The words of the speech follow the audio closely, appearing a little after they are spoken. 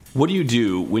What do you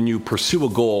do when you pursue a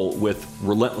goal with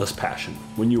relentless passion?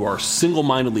 When you are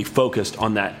single-mindedly focused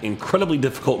on that incredibly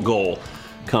difficult goal,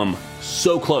 come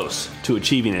so close to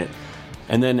achieving it,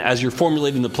 and then as you're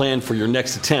formulating the plan for your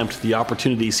next attempt, the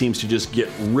opportunity seems to just get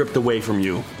ripped away from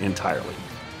you entirely.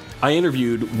 I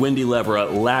interviewed Wendy Levra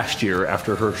last year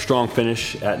after her strong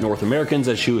finish at North Americans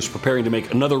as she was preparing to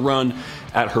make another run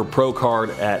at her pro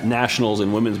card at Nationals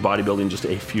in women's bodybuilding just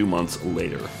a few months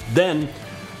later. Then,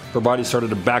 her body started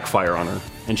to backfire on her,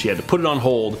 and she had to put it on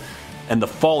hold, and the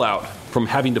fallout from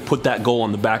having to put that goal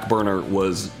on the back burner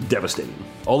was devastating.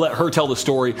 I'll let her tell the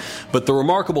story, but the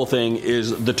remarkable thing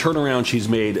is the turnaround she's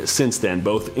made since then,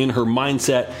 both in her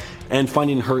mindset and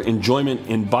finding her enjoyment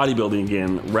in bodybuilding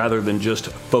again, rather than just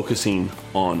focusing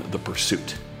on the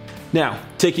pursuit. Now,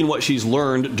 taking what she's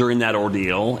learned during that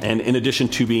ordeal, and in addition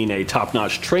to being a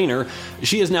top-notch trainer,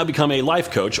 she has now become a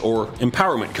life coach, or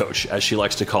empowerment coach, as she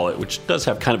likes to call it, which does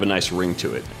have kind of a nice ring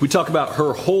to it. We talk about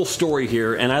her whole story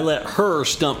here, and I let her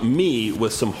stump me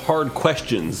with some hard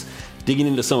questions, digging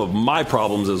into some of my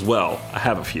problems as well. I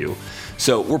have a few.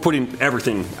 So we're putting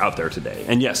everything out there today.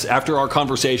 And yes, after our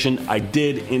conversation, I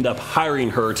did end up hiring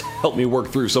her to help me work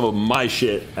through some of my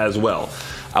shit as well.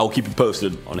 I will keep you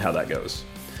posted on how that goes.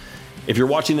 If you're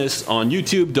watching this on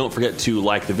YouTube, don't forget to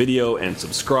like the video and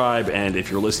subscribe. And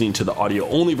if you're listening to the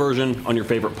audio-only version on your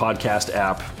favorite podcast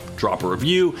app, drop a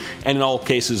review. And in all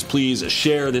cases, please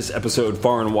share this episode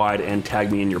far and wide and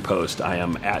tag me in your post. I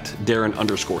am at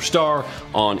Darren_star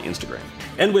on Instagram.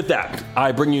 And with that,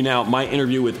 I bring you now my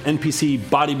interview with NPC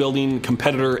bodybuilding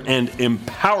competitor and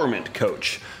empowerment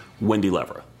coach, Wendy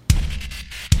Levra.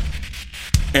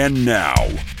 And now,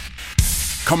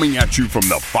 coming at you from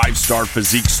the 5-Star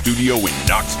Physique Studio in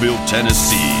Knoxville,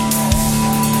 Tennessee.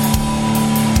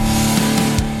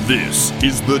 This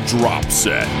is The Drop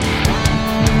Set.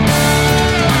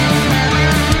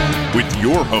 With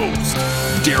your host,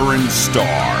 Darren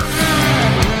Starr.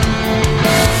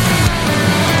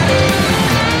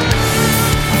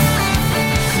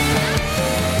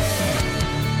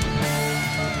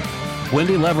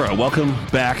 Wendy Levra, welcome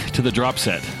back to The Drop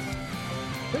Set.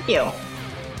 Thank you.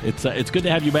 It's good to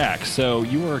have you back. So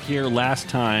you were here last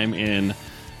time I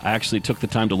actually took the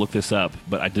time to look this up,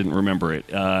 but I didn't remember it.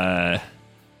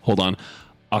 Hold on.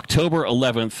 October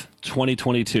 11th,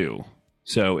 2022.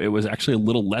 So it was actually a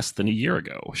little less than a year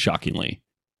ago, shockingly.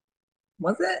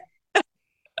 Was it?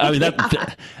 I mean,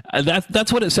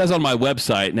 that's what it says on my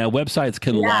website. Now, websites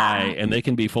can lie, and they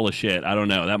can be full of shit. I don't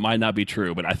know. That might not be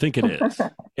true, but I think it is.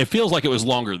 It feels like it was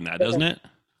longer than that, doesn't it?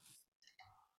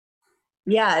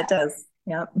 Yeah, it does.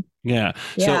 Yep. Yeah.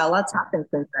 Yeah, lots happened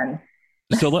since then.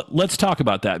 So let's talk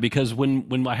about that, because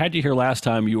when I had you here last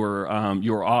time, you were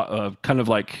kind of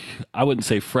like, I wouldn't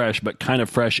say fresh, but kind of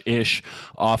fresh-ish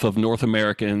off of North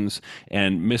Americans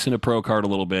and missing a pro card a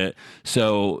little bit.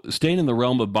 So staying in the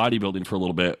realm of bodybuilding for a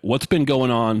little bit, what's been going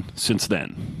on since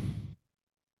then?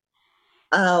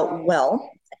 I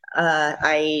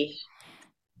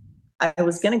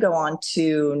was going to go on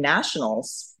to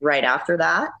nationals right after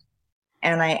that,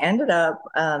 and I ended up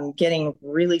getting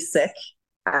really sick.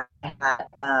 I had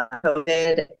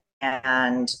COVID,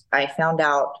 and I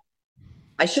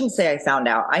shouldn't say I found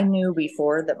out. I knew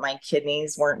before that my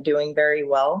kidneys weren't doing very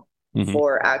well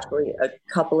for actually a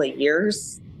couple of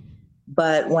years.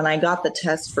 But when I got the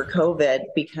test for COVID,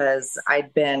 because I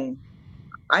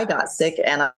got sick,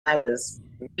 and I was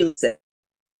really sick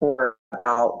for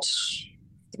about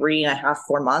 3.5,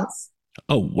 4 months.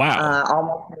 Oh, wow.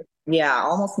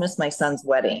 Almost missed my son's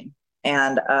wedding.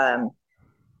 And,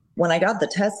 when I got the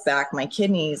test back, my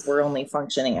kidneys were only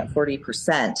functioning at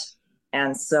 40%.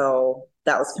 And so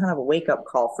that was kind of a wake-up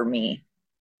call for me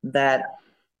that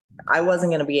I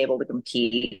wasn't going to be able to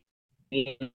compete.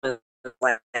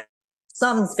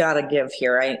 Something's got to give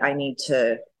here. I need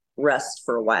to rest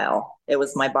for a while. It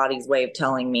was my body's way of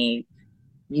telling me,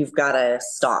 you've got to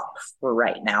stop for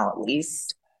right now, at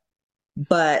least.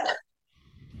 But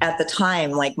at the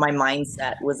time, like, my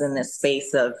mindset was in this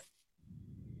space of,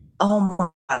 oh my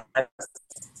God,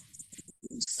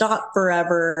 stop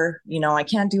forever. I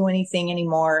can't do anything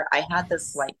anymore. I had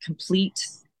this like complete,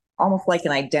 almost like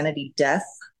an identity death,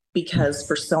 because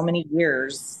for so many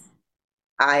years,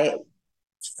 I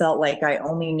felt like I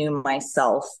only knew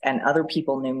myself and other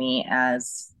people knew me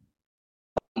as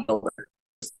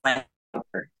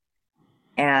bodybuilder.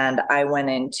 And I went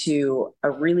into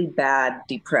a really bad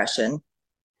depression,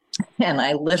 and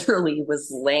I literally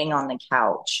was laying on the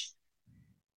couch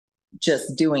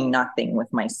just doing nothing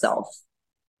with myself.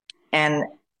 And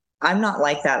I'm not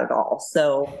like that at all.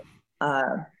 So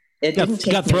it didn't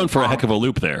take got thrown for a heck of a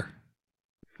loop there.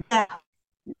 Yeah.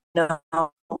 No,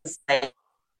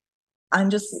 I'm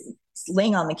just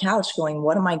laying on the couch going,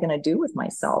 what am I going to do with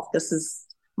myself? This is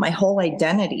my whole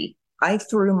identity. I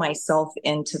threw myself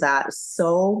into that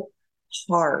so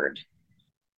hard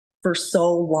for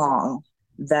so long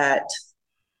that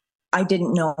I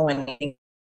didn't know anything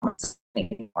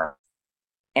anymore.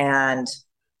 And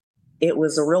it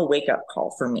was a real wake up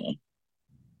call for me.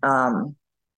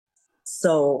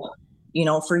 So,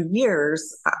 for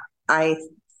years, I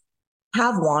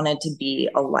have wanted to be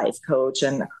a life coach.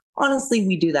 And honestly,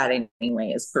 we do that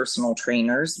anyway as personal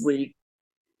trainers. We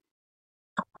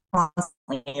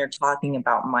constantly are talking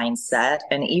about mindset.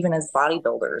 And even as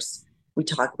bodybuilders, we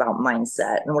talk about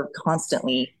mindset. And we're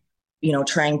constantly,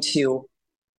 trying to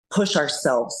push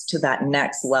ourselves to that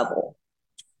next level.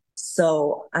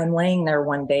 So I'm laying there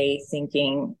one day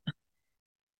thinking,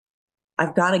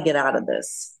 I've got to get out of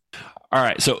this. All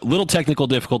right, so little technical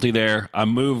difficulty there. I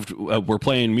moved. We're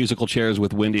playing musical chairs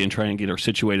with Wendy and trying to get her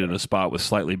situated in a spot with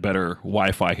slightly better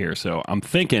Wi-Fi here. So I'm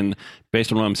thinking,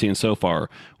 based on what I'm seeing so far,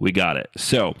 we got it.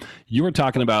 So you were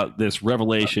talking about this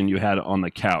revelation you had on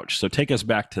the couch. So take us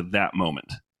back to that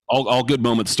moment. All good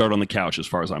moments start on the couch, as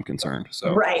far as I'm concerned.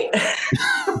 So right.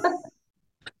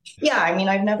 Yeah, I mean,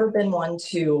 I've never been one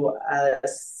to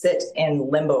sit in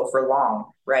limbo for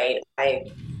long. Right.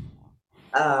 I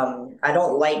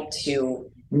don't like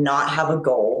to not have a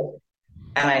goal.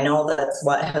 And I know that's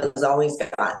what has always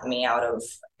gotten me out of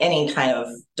any kind of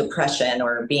depression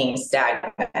or being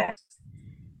stagnant.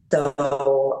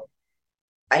 So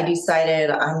I decided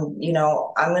I'm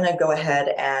going to go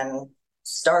ahead and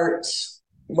start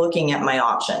looking at my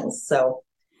options. So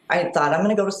I thought I'm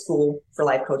going to go to school for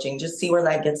life coaching, just see where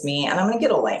that gets me. And I'm going to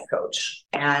get a life coach.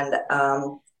 And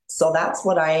so that's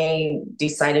what I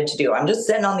decided to do. I'm just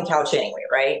sitting on the couch anyway,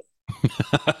 right?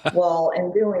 Well,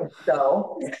 in doing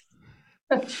so,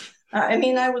 I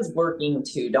mean, I was working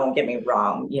too, don't get me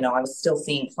wrong. I was still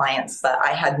seeing clients, but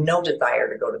I had no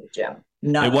desire to go to the gym.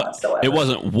 None whatsoever. It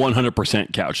wasn't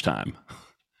 100% couch time.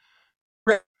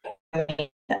 I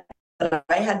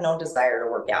had no desire to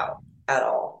work out at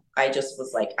all. I just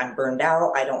was like, I'm burned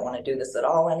out. I don't want to do this at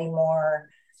all anymore.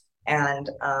 And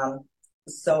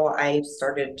so I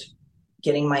started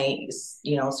getting my,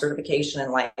 certification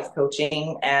in life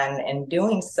coaching. And in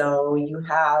doing so, you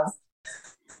have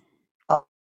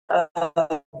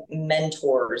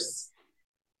mentors,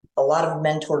 a lot of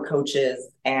mentor coaches.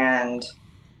 And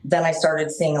then I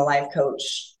started seeing a life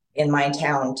coach in my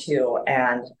town too.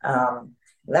 And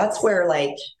that's where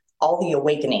all the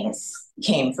awakenings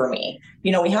came for me.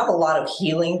 We have a lot of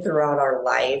healing throughout our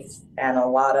life and a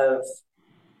lot of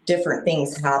different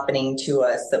things happening to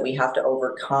us that we have to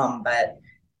overcome. But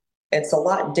it's a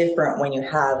lot different when you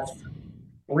have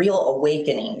real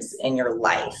awakenings in your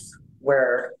life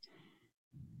where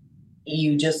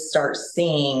you just start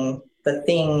seeing the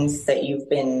things that you've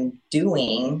been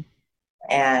doing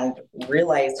and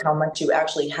realize how much you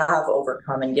actually have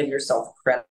overcome and give yourself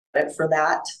credit for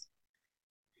that.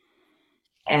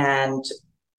 And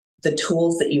the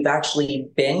tools that you've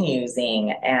actually been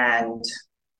using. And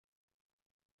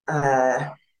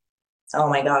oh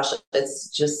my gosh, it's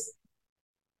just,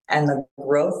 and the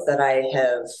growth that I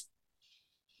have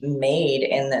made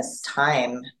in this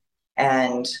time.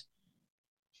 And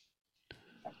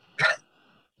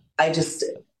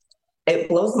it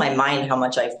blows my mind how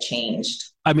much I've changed.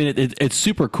 I mean, it's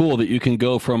super cool that you can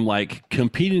go from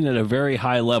competing at a very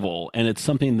high level, and it's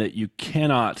something that you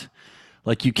can't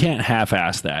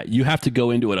half-ass that. You have to go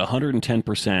into it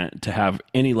 110% to have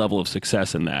any level of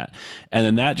success in that. And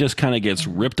then that just kind of gets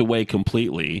ripped away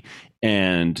completely.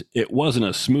 And it wasn't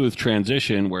a smooth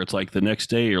transition where it's the next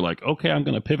day you're like, okay, I'm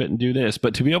going to pivot and do this.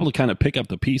 But to be able to kind of pick up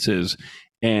the pieces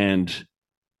and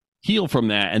heal from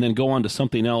that and then go on to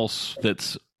something else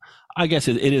that's, I guess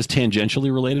it is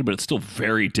tangentially related, but it's still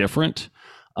very different.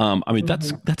 I mean,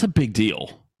 that's a big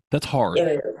deal. That's hard.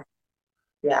 It is.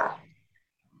 Yeah.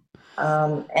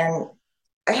 And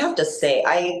I have to say,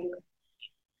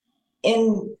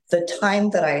 in the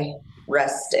time that I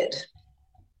rested,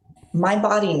 my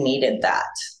body needed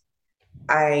that.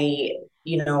 I,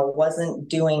 wasn't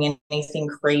doing anything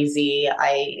crazy.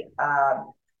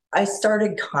 I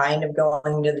started kind of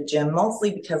going to the gym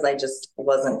mostly because I just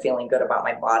wasn't feeling good about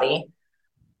my body,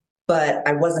 but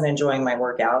I wasn't enjoying my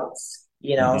workouts,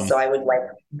 so I would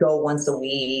go once a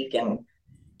week and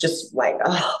just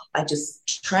I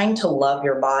just trying to love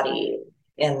your body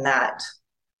in that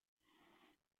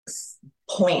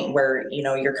point where,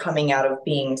 you're coming out of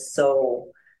being so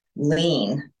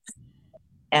lean.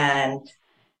 And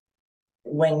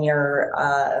when you're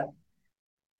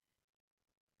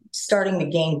starting to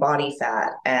gain body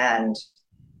fat and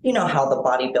how the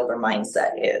bodybuilder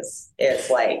mindset is,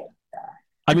 it's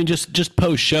I mean, just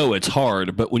post show, it's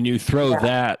hard. But when you throw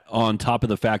that on top of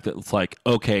the fact that it's like,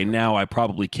 okay, now I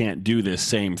probably can't do this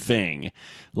same thing.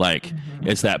 Like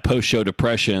it's that post show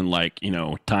depression, like,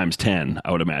 times 10,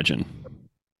 I would imagine.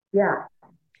 Yeah.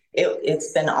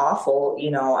 It's been awful.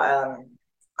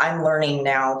 I'm learning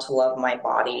now to love my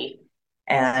body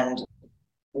and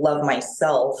love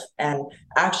myself. And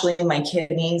actually, my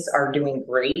kidneys are doing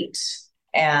great.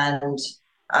 And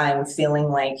I'm feeling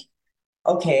like,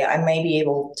 okay, I may be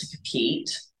able to compete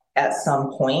at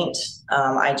some point.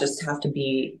 I just have to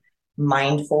be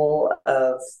mindful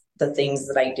of the things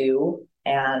that I do.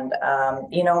 And,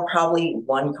 probably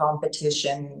one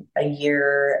competition a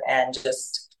year and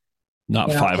just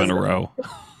not 5 in a row.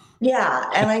 Yeah.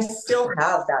 And I still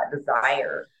have that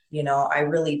desire, I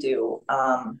really do.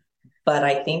 But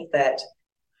I think that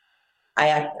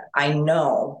I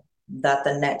know that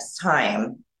the next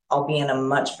time I'll be in a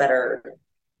much better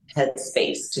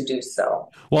headspace to do so.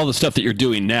 Well, the stuff that you're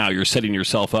doing now, you're setting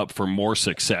yourself up for more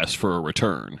success for a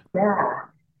return.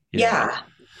 Yeah.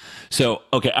 So,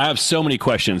 okay, I have so many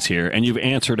questions here, and you've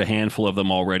answered a handful of them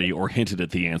already or hinted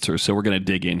at the answers. So we're going to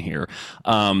dig in here.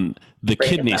 The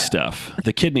kidney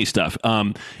stuff.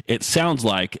 It sounds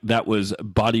like that was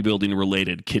bodybuilding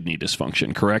related kidney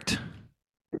dysfunction, correct?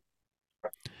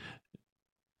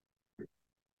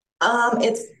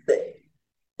 It's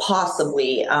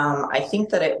possibly. I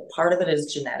think that part of it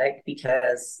is genetic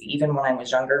because even when I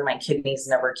was younger, my kidneys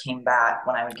never came back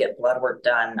when I would get blood work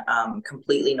done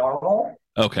completely normal.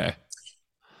 Okay.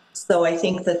 So I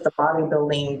think that the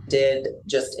bodybuilding did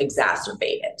just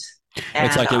exacerbate it. And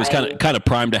it's like it was kind of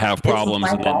primed to have problems.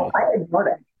 I ignored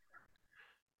it.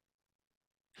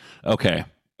 Okay.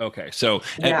 So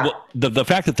the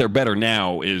fact that they're better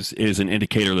now is an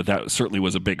indicator that certainly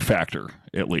was a big factor,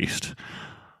 at least.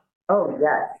 Oh,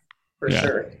 yes, for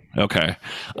sure. Okay.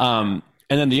 And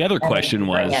then the other question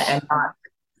was...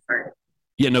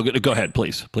 no, go ahead,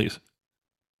 please.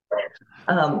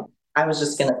 I was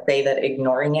just going to say that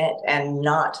ignoring it and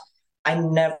I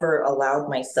never allowed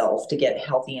myself to get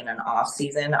healthy in an off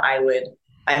season. I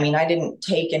didn't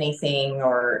take anything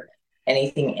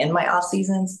in my off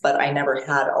seasons, but I never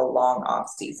had a long off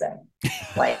season,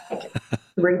 like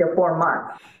 3 to 4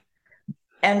 months.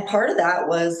 And part of that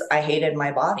was I hated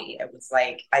my body. It was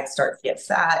like, I'd start to get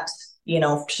fat,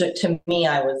 to me,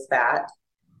 I was fat,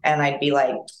 and I'd be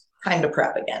like, time to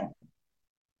prep again.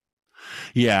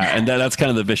 Yeah, and that's kind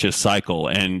of the vicious cycle.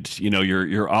 And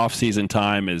your off season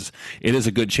time is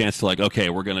a good chance to like, okay,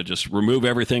 we're going to just remove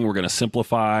everything. We're going to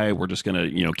simplify. We're just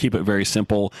going to keep it very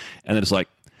simple. And then it's like,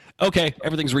 okay,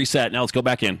 everything's reset. Now let's go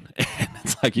back in. And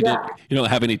it's like you don't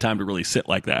have any time to really sit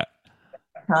like that.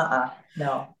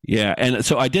 No. Yeah, and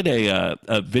so I did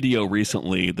a video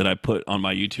recently that I put on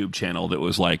my YouTube channel that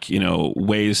was like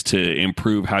ways to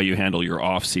improve how you handle your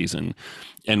off season.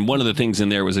 And one of the things in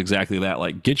there was exactly that,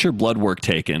 like get your blood work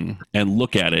taken and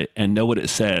look at it and know what it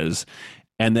says,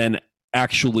 and then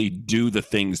actually do the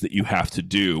things that you have to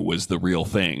do was the real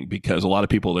thing. Because a lot of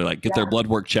people, they're like, get their blood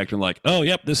work checked and like, oh,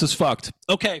 yep, this is fucked.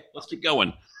 Okay, let's keep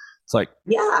going. It's like,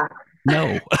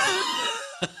 no.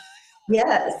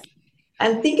 Yes.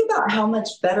 And think about how much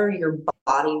better your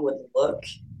body would look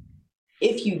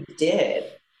if you did,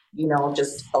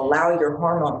 just allow your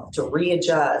hormones to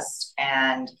readjust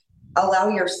and allow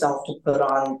yourself to put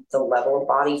on the level of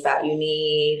body fat you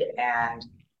need and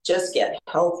just get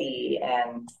healthy,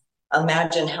 and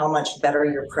imagine how much better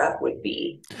your prep would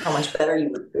be, how much better you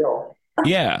would feel.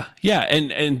 Yeah.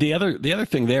 And the other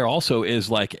thing there also is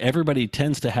like everybody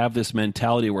tends to have this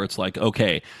mentality where it's like,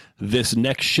 okay, this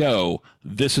next show,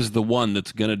 this is the one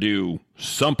that's going to do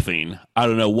something. I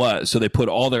don't know what. So they put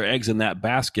all their eggs in that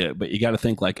basket. But you got to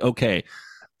think like, okay,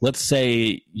 let's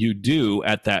say you do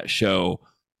at that show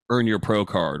earn your pro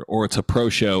card, or it's a pro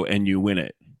show and you win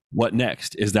it. What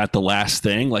next? Is that the last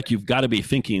thing? Like you've got to be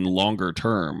thinking longer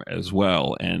term as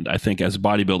well. And I think as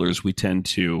bodybuilders, we tend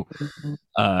to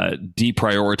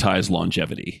deprioritize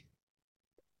longevity.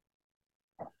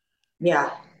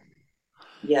 Yeah.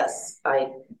 Yes, I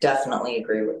definitely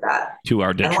agree with that. To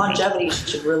our detriment. And longevity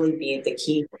should really be the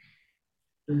key.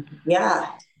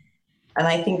 Yeah. And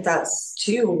I think that's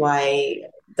too why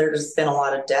there's been a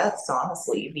lot of deaths,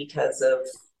 honestly, because of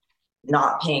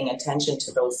not paying attention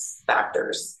to those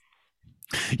factors.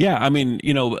 Yeah, I mean,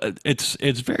 it's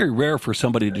very rare for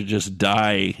somebody to just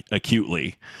die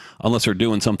acutely unless they're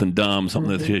doing something dumb,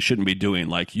 something that they shouldn't be doing.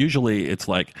 Like usually it's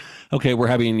like, okay, we're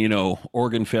having,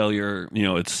 organ failure,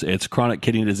 it's chronic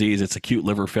kidney disease, it's acute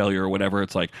liver failure or whatever.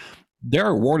 It's like there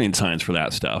are warning signs for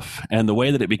that stuff. And the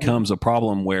way that it becomes a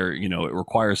problem where, it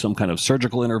requires some kind of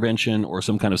surgical intervention or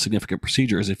some kind of significant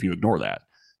procedure is if you ignore that.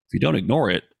 If you don't ignore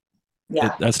it,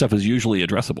 Yeah. that stuff is usually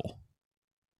addressable.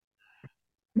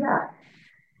 Yeah.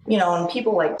 And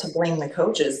people like to blame the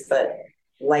coaches, but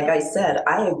like I said,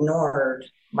 I ignored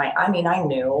I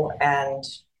knew, and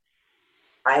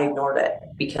I ignored it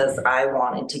because I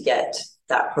wanted to get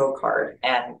that pro card.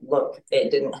 And look,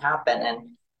 it didn't happen. And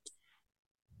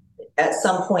at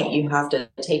some point, you have to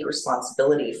take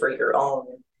responsibility for your own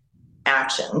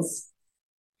actions.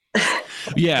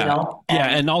 Yeah. Yeah.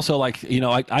 And And also, like,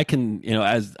 I can,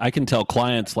 as I can tell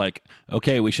clients, like,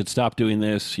 okay, we should stop doing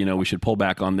this, we should pull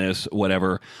back on this,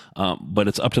 whatever. But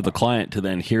it's up to the client to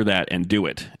then hear that and do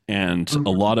it. And a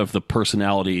lot of the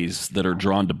personalities that are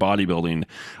drawn to bodybuilding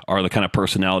are the kind of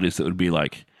personalities that would be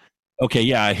like, okay,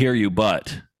 yeah, I hear you,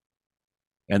 but,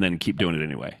 and then keep doing it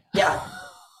anyway. yeah,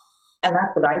 and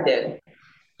that's what I did.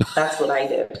 That's what I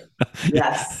did.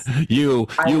 Yes. you,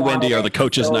 Wendy, are the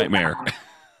coach's nightmare.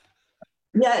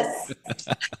 Yes.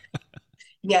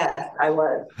 Yes, I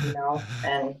was,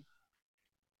 and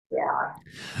yeah.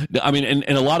 I mean,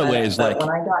 in a lot of ways, but like when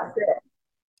I got sick.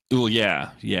 well,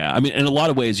 yeah, yeah. I mean, in a lot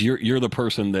of ways, you're the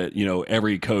person that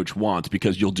every coach wants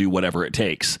because you'll do whatever it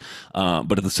takes.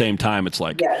 But at the same time, it's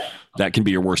like Yes. that can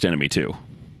be your worst enemy too.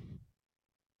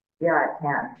 Yeah, it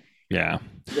can. Yeah.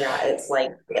 Yeah, it's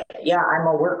like, yeah, I'm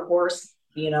a workhorse,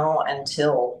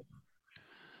 until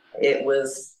it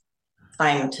was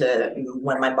time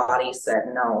when my body said,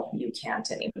 no, you can't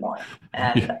anymore.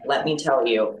 And let me tell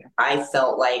you, I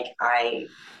felt like I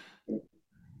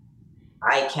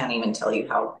can't even tell you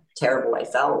how terrible I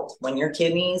felt. When your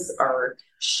kidneys are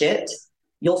shit,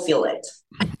 you'll feel it.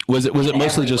 Was it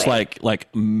mostly just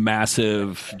like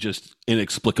massive, just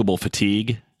inexplicable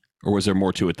fatigue, or was there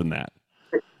more to it than that?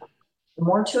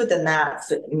 More to it than that.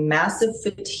 Massive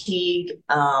fatigue.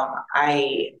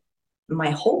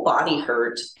 My whole body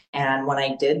hurt, and when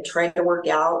I did try to work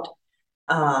out,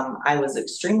 I was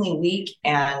extremely weak,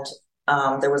 and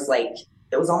it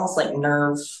was almost like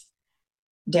nerve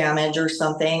damage or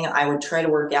something. I would try to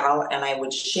work out, and I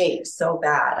would shake so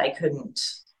bad I couldn't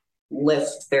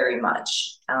lift very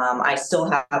much. I still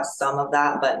have some of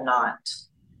that, but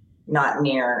not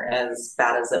near as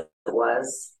bad as it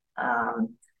was.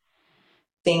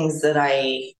 Things that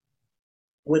I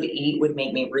would eat would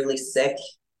make me really sick.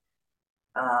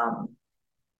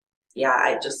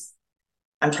 Yeah,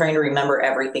 I'm trying to remember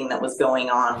everything that was going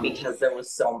on because there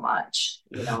was so much,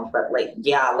 but like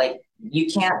you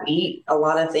can't eat a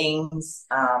lot of things.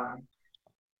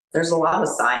 There's a lot of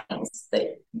signs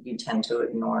that you tend to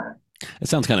ignore. It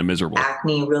sounds kind of miserable.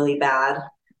 Acne really bad.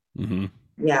 Mm-hmm.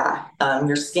 Yeah.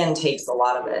 Your skin takes a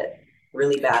lot of it.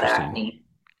 Really bad acne.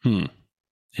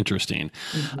 Interesting.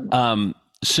 Mm-hmm.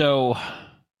 So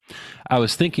I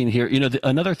was thinking here,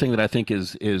 another thing that I think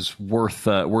is worth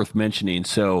mentioning.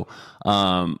 So,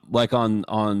 like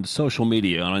on social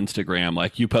media, on Instagram,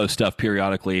 like you post stuff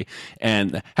periodically,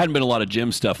 and hadn't been a lot of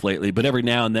gym stuff lately, but every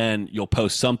now and then you'll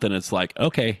post something. It's like,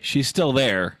 okay, she's still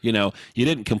there. You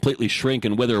didn't completely shrink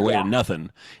and wither away to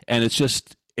nothing, and it's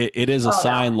just. It is a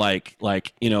sign like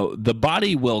the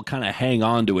body will kind of hang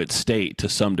on to its state to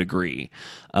some degree,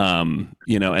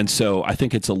 and so I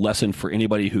think it's a lesson for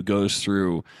anybody who goes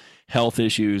through health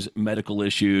issues, medical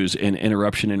issues, and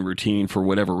interruption in routine for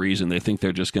whatever reason. They think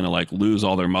they're just going to like lose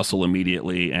all their muscle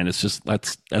immediately, and it's just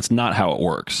that's not how it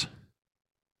works.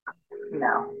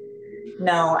 No,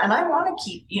 and I want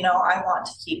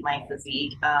to keep my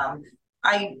physique.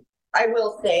 I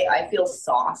will say I feel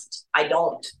soft. I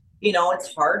don't.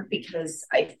 It's hard because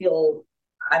I feel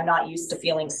I'm not used to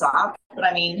feeling soft, but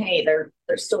I mean, hey, they're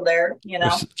still there,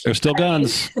 They're still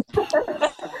guns. I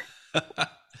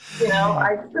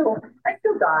still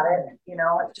got it,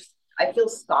 it's just, I feel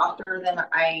softer than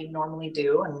I normally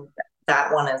do. And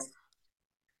that one is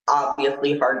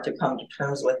obviously hard to come to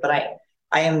terms with, but I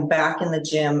am back in the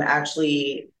gym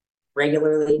actually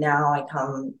regularly now.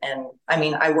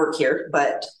 I work here,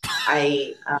 but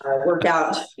I work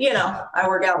out, I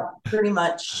work out pretty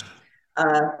much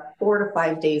 4 to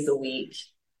 5 days a week.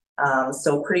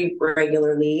 So pretty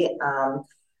regularly.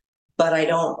 But I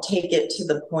don't take it to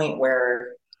the point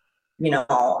where,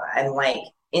 I'm like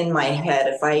in my head,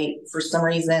 if I, for some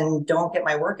reason, don't get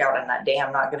my workout in that day,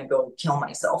 I'm not going to go kill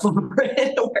myself over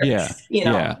it.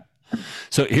 Yeah.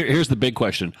 So here's the big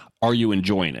question. Are you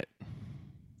enjoying it?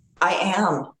 I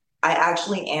am. I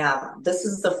actually am. This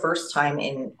is the first time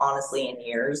honestly, in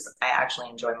years, I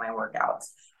actually enjoy my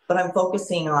workouts, but I'm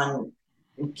focusing on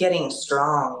getting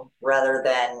strong rather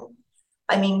than,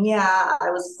 I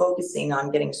was focusing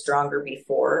on getting stronger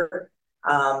before,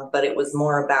 but it was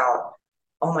more about,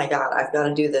 oh my God, I've got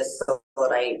to do this so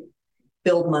that I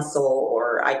build muscle,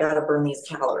 or I got to burn these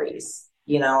calories.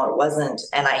 It wasn't,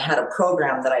 and I had a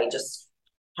program that I just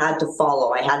had to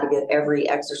follow. I had to get every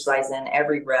exercise in,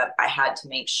 every rep. I had to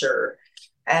make sure.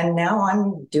 And now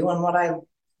I'm doing what I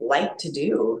like to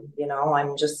do.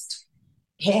 I'm just,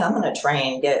 hey, I'm going to try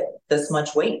and get this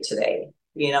much weight today.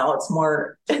 It's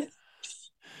more,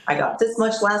 I got this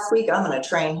much last week. I'm going to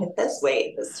try and hit this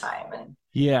weight this time. And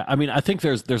Yeah, I mean, I think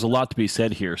there's a lot to be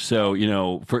said here. So,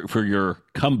 for your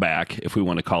comeback, if we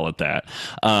want to call it that,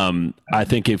 I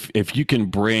think if you can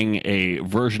bring a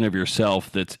version of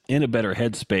yourself that's in a better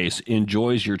headspace,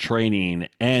 enjoys your training,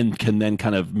 and can then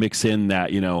kind of mix in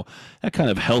that, that kind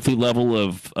of healthy level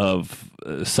of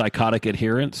psychotic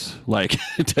adherence, like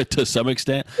to some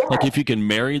extent, like if you can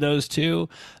marry those two,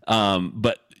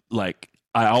 but like.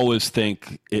 I always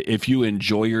think if you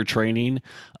enjoy your training,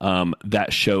 that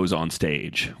shows on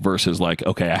stage versus like,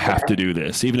 okay, I have to do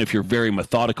this. Even if you're very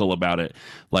methodical about it,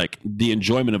 like the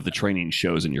enjoyment of the training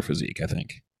shows in your physique, I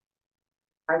think.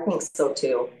 I think so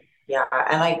too. Yeah.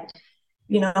 And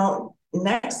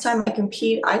next time I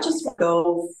compete, I just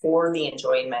go for the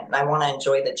enjoyment and I want to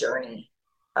enjoy the journey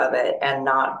of it and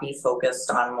not be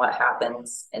focused on what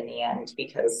happens in the end,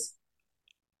 because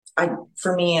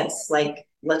for me, it's like,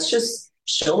 let's just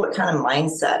show what kind of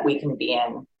mindset we can be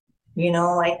in,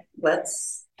 like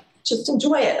let's just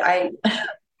enjoy it. I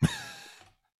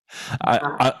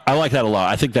like that a lot.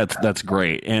 I think that's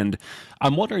great. And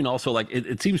I'm wondering also, like,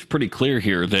 it seems pretty clear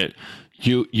here that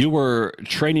you were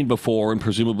training before and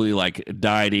presumably like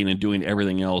dieting and doing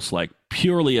everything else like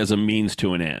purely as a means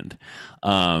to an end.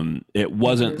 It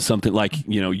wasn't something like,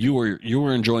 you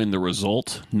were enjoying the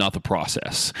result, not the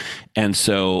process. And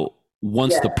so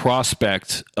once the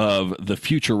prospect of the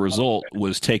future result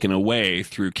was taken away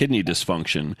through kidney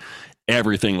dysfunction,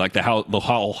 everything like the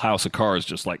whole house of cards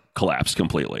just like collapsed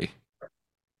completely.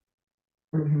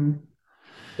 Mm-hmm.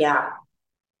 Yeah.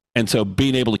 And so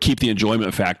being able to keep the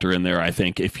enjoyment factor in there, I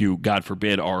think if you, God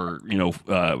forbid, are,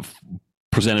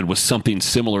 presented with something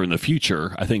similar in the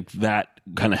future, I think that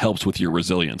kind of helps with your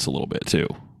resilience a little bit too.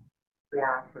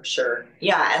 Yeah, for sure.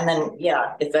 Yeah. And then,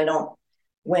 if I don't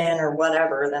win or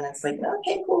whatever, then it's like,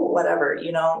 okay, cool, whatever,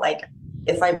 like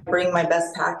if I bring my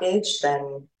best package,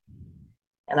 then,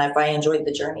 and if I enjoyed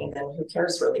the journey, then who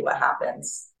cares really what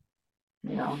happens,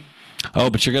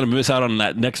 Oh, but you're going to miss out on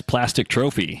that next plastic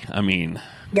trophy. I mean,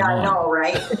 yeah, I know,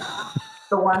 right?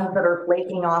 The ones that are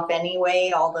flaking off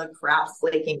anyway, all the crap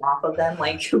flaking off of them,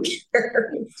 like who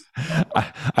cares?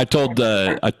 I told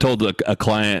a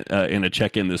client in a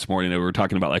check-in this morning that we were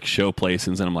talking about like show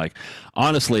placings, and I'm like,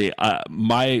 honestly,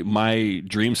 my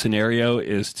dream scenario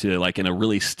is to, like, in a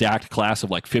really stacked class of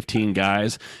like 15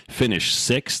 guys, finish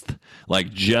 6th,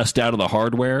 like just out of the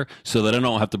hardware, so that I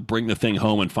don't have to bring the thing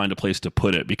home and find a place to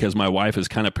put it, because my wife is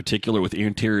kind of particular with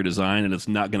interior design, and it's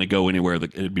not going to go anywhere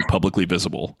that it'd be publicly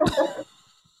visible.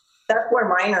 That's where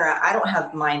mine are at. I don't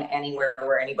have mine anywhere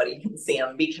where anybody can see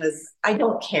them because I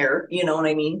don't care. You know what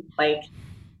I mean? Like,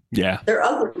 yeah, they're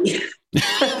ugly.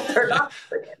 They're not.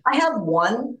 I have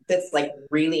one that's like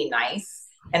really nice,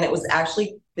 and it was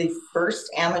actually the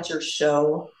first amateur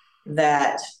show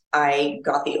that I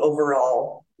got the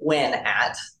overall win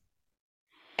at.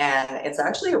 And it's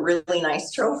actually a really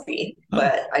nice trophy,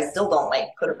 but I still don't like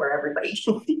put it where everybody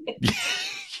can see it.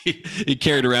 You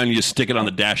carry it around, you just stick it on the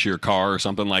dash of your car or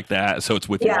something like that, so it's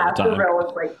with you all the time.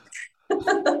 It's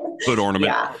like Good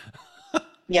ornament.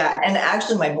 Yeah, and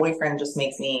actually my boyfriend just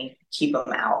makes me keep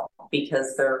them out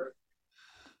because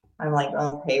I'm like,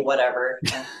 okay, whatever.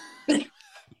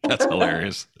 That's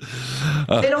hilarious.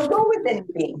 They don't go with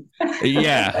anything.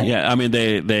 Yeah. I mean,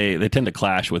 they tend to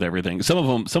clash with everything. Some of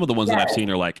the ones that I've seen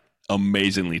are like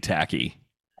amazingly tacky.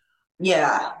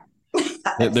 Yeah.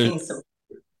 I've seen some.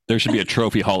 There should be a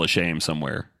trophy hall of shame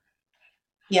somewhere.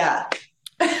 Yeah.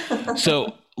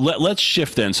 So let's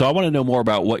shift then. So I want to know more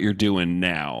about what you're doing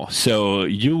now. So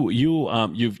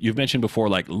you've mentioned before,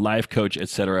 like life coach,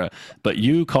 etc., but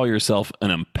you call yourself an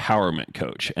empowerment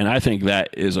coach, and I think that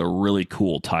is a really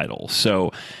cool title.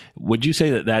 So would you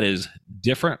say that is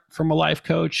different from a life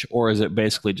coach, or is it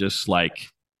basically just like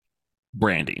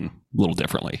branding a little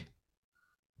differently?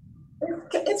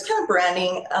 It's kind of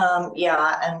branding.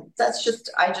 And that's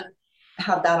I just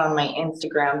have that on my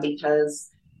Instagram because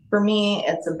for me,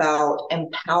 it's about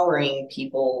empowering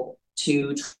people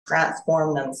to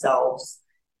transform themselves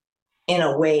in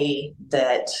a way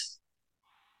that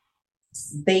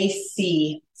they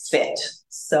see fit.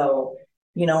 So,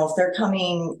 if they're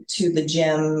coming to the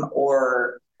gym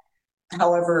or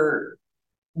however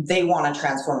they want to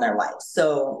transform their life.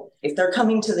 So if they're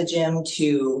coming to the gym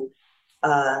to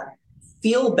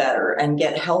feel better and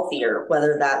get healthier,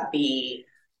 whether that be,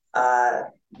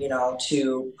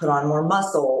 to put on more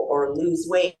muscle or lose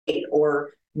weight,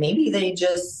 or maybe they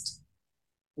just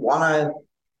want to,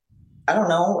 I don't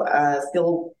know,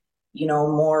 feel,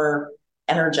 more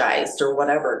energized or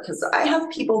whatever. Because I have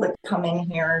people that come in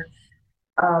here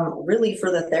really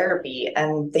for the therapy,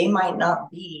 and they might not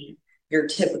be your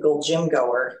typical gym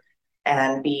goer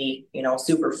and be,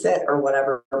 super fit or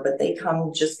whatever, but they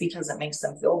come just because it makes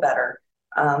them feel better.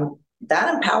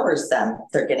 That empowers them.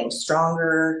 They're getting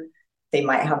stronger. They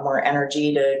might have more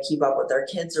energy to keep up with their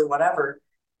kids or whatever.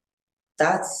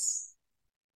 That's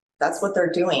what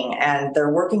they're doing, and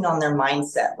they're working on their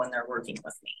mindset when they're working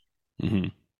with me. Mm-hmm.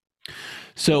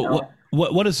 So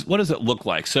what does it look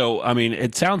like? So, I mean,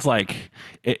 it sounds like,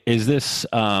 is this,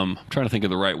 I'm trying to think of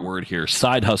the right word here.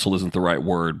 Side hustle isn't the right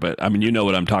word, but I mean, you know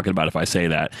what I'm talking about if I say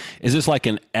that. Is this like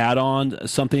an add-on,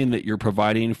 something that you're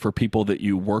providing for people that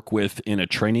you work with in a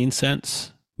training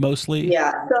sense mostly?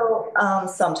 Yeah. So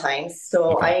sometimes,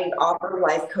 Okay. I offer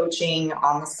life coaching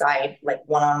on the side, like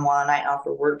one-on-one. I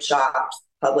offer workshops,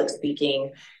 public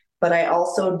speaking, but I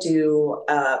also do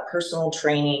personal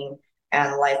training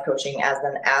and life coaching as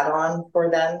an add-on for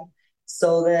them,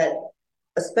 so that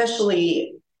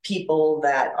especially people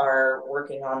that are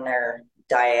working on their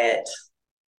diet,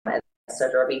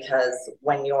 etc. Because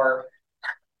when you're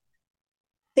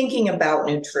thinking about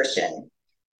nutrition,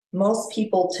 most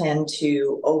people tend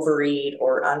to overeat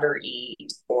or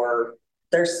undereat, or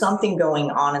there's something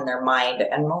going on in their mind.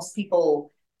 And most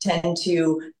people tend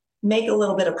to make a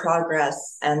little bit of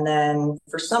progress, and then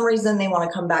for some reason they want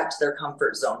to come back to their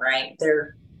comfort zone, right?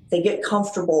 They get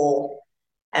comfortable,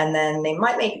 and then they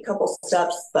might make a couple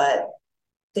steps, but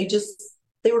they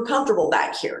were comfortable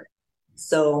back here.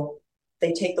 So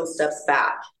they take those steps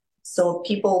back. So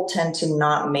people tend to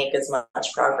not make as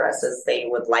much progress as they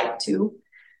would like to.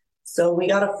 So we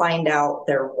got to find out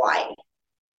their why,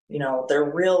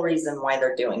 their real reason why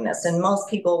they're doing this. And most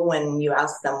people, when you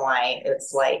ask them why,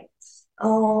 it's like,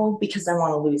 oh, because I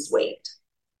want to lose weight,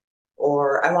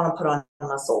 or I want to put on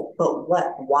muscle. But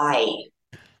why?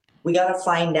 We got to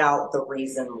find out the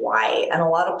reason why. And a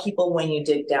lot of people, when you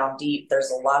dig down deep,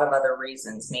 there's a lot of other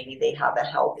reasons. Maybe they have a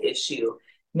health issue.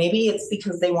 Maybe it's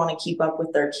because they want to keep up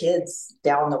with their kids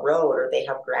down the road, or they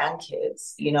have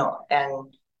grandkids,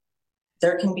 and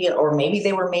there can be, or maybe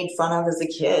they were made fun of as a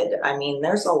kid. I mean,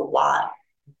 there's a lot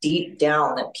deep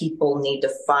down that people need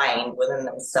to find within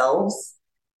themselves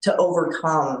to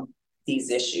overcome these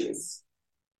issues.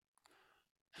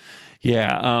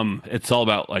 Yeah, it's all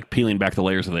about like peeling back the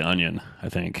layers of the onion, I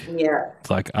think. Yeah.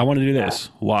 It's like, I want to do Yeah. this.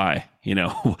 Why?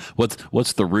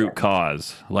 What's the root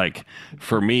cause? Like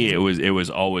for me, it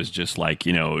was always just like,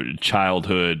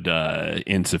 childhood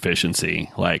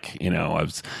insufficiency. Like,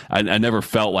 I never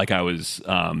felt like I was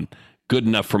good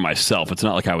enough for myself. It's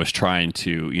not like I was trying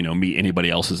to, meet anybody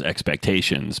else's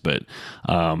expectations, but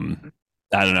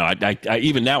I don't know. I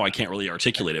even now I can't really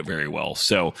articulate it very well.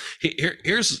 So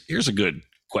here's a good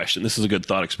question. This is a good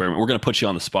thought experiment. We're going to put you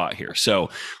on the spot here. So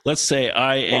let's say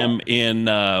I am in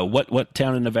what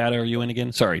town in Nevada are you in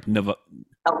again? Sorry,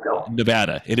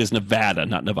 Nevada. It is Nevada,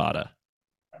 not Nevada.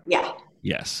 Yeah.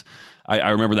 Yes, I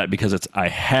remember that because I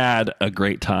had a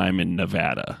great time in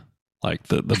Nevada. Like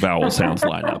the vowel sounds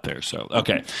line up there. So,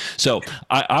 okay. So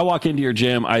I walk into your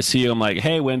gym. I see you. I'm like,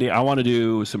 hey, Wendy, I want to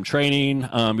do some training.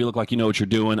 You look like you know what you're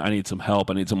doing. I need some help.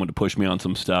 I need someone to push me on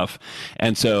some stuff.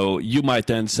 And so you might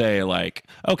then say like,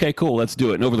 okay, cool, let's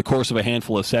do it. And over the course of a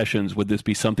handful of sessions, would this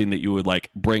be something that you would like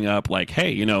bring up? Like,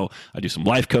 hey, I do some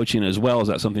life coaching as well. Is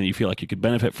that something you feel like you could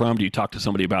benefit from? Do you talk to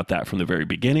somebody about that from the very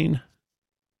beginning?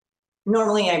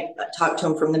 Normally I talk to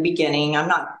them from the beginning. I'm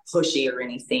not pushy or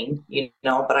anything,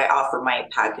 but I offer my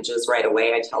packages right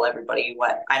away. I tell everybody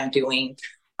what I'm doing.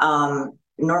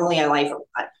 Normally I life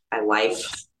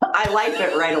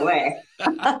it right away.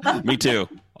 Me too,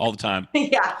 all the time.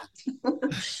 Yeah.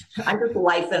 I'm just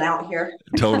lifing out here.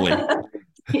 Totally.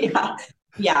 Yeah.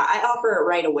 Yeah. I offer it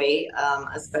right away,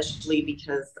 especially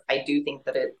because I do think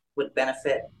that it would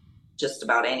benefit just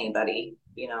about anybody.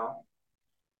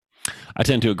 I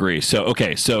tend to agree. So,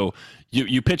 okay, so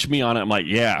you pitch me on it. I'm like,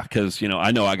 yeah, because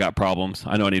I know I got problems.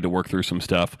 I know I need to work through some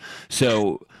stuff.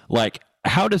 So, like,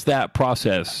 how does that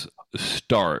process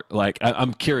start? Like,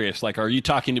 I'm curious. Like, are you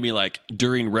talking to me like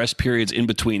during rest periods in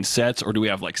between sets, or do we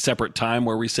have like separate time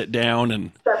where we sit down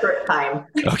and Separate time.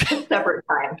 Okay, Separate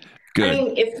time. I good.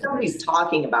 mean, if somebody's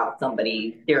talking about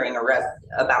something during a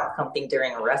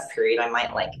rest period, I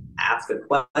might like ask a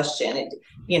question. It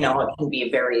can be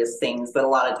various things, but a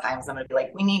lot of times I'm going to be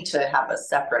like, we need to have a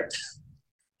separate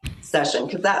session,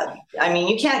 because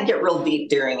you can't get real deep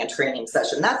during a training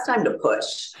session. That's time to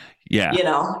push, Yeah, you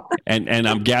know? and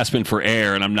I'm gasping for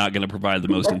air, and I'm not going to provide the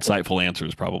most insightful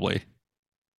answers probably.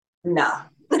 No.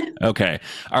 Okay.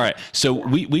 All right. So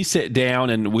we sit down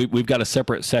and we've got a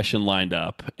separate session lined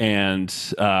up. And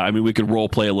I mean, we could role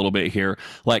play a little bit here.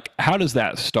 Like, how does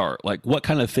that start? Like, what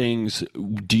kind of things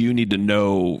do you need to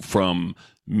know from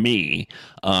me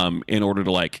in order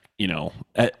to, like, you know,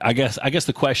 I guess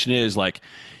the question is, like,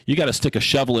 you got to stick a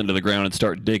shovel into the ground and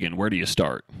start digging. Where do you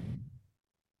start?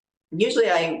 Usually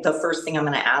the first thing I'm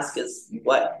going to ask is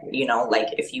what, you know, like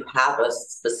if you have a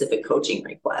specific coaching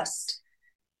request,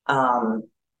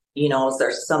 you know, is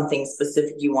there something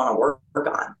specific you want to work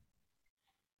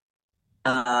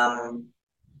on?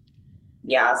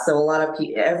 Yeah. So a lot of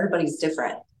people, everybody's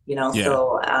different, you know, Yeah.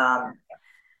 so,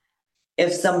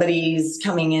 if somebody's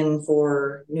coming in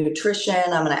for nutrition,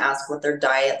 I'm going to ask what their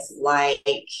diet's like.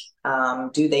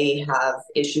 Do they have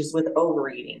issues with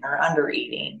overeating or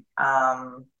undereating?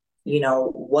 You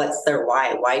know, what's their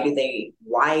why? Why are they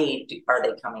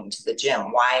coming to the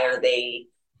gym? Why are they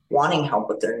wanting help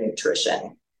with their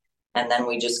nutrition? And then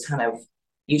we just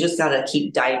you just got to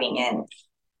keep diving in.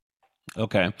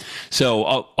 Okay. So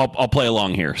I'll play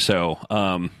along here. So,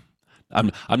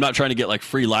 I'm not trying to get like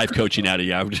free life coaching out of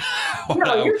you.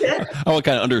 No, you're good. I want to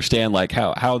kind of understand like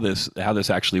how this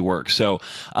actually works. So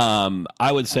I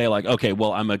would say like, okay,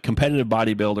 well, I'm a competitive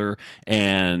bodybuilder,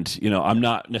 and you know, I'm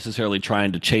not necessarily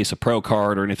trying to chase a pro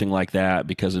card or anything like that,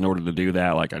 because in order to do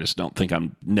that, like, I just don't think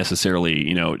I'm necessarily,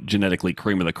 you know, genetically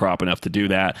cream of the crop enough to do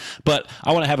that. But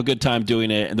I want to have a good time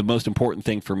doing it, and the most important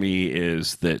thing for me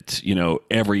is that, you know,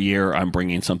 every year I'm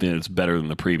bringing something that's better than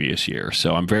the previous year.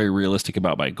 So I'm very realistic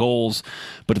about my goals.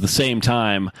 But at the same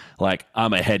time, like,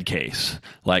 I'm a head case.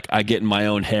 Like, I get in my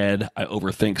own head. I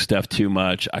overthink stuff too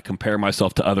much. I compare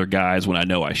myself to other guys when I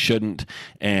know I shouldn't.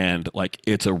 And like,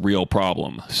 it's a real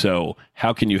problem. So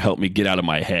how can you help me get out of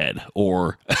my head,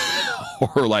 or,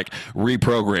 or like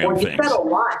reprogram things? You said a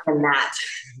lot in that.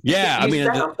 Yeah. I mean,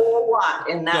 said a whole lot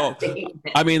in that statement.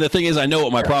 I mean, the thing is, I know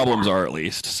what my problems are, at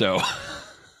least. So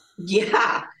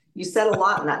yeah. You said a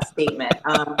lot in that statement.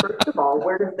 First of all,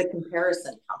 where does the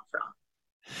comparison come from?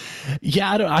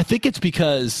 Yeah, I think it's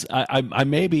because I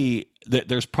maybe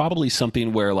there's probably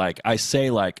something where, like, I say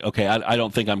like, okay, I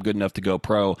don't think I'm good enough to go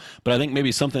pro, but I think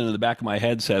maybe something in the back of my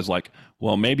head says like,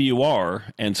 well, maybe you are,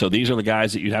 and so these are the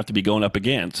guys that you'd have to be going up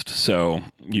against. So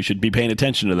you should be paying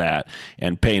attention to that,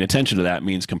 and paying attention to that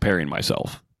means comparing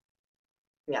myself.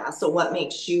 Yeah. So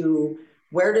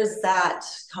where does that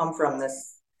come from? This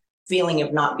feeling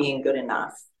of not being good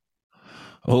enough?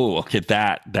 Oh, okay.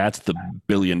 That's the $1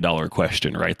 billion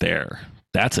question right there.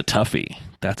 That's a toughie.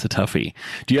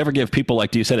 Do you ever give people,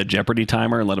 like, do you set a Jeopardy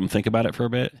timer and let them think about it for a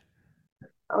bit?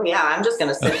 Oh yeah. I'm just going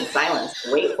to sit in silence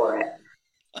and wait for it.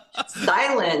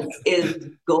 Silence is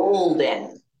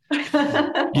golden.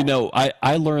 You know,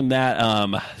 I learned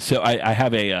that. So I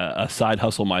have a side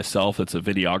hustle myself. It's a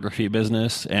videography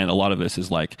business. And a lot of this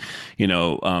is like, you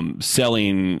know,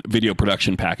 selling video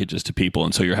production packages to people.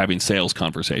 And so you're having sales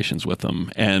conversations with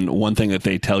them. And one thing that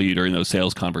they tell you during those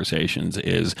sales conversations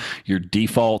is your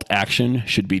default action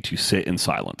should be to sit in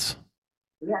silence.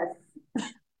 Yes.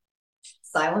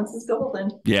 Silence is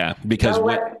golden. Yeah, because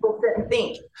let people sit and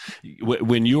think.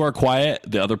 When you are quiet,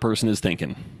 the other person is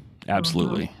thinking.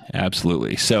 Absolutely. Mm-hmm.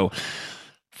 Absolutely. So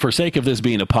for sake of this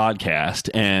being a podcast,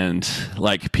 and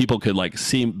like, people could like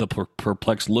see the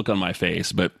perplexed look on my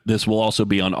face, but this will also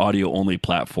be on audio only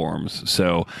platforms.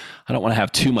 So I don't want to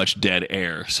have too much dead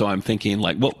air. So I'm thinking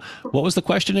like, what was the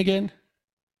question again?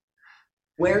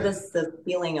 Where does the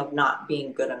feeling of not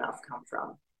being good enough come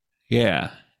from?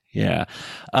 Yeah. Yeah.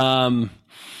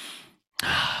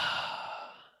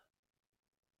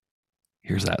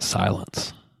 Here's that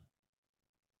silence.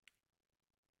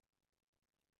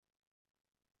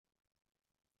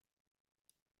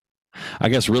 I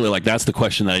guess really, like, that's the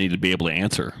question that I need to be able to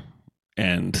answer.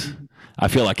 And I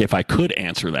feel like if I could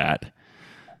answer that,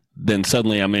 then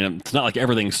suddenly, I mean, it's not like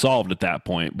everything's solved at that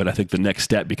point, but I think the next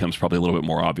step becomes probably a little bit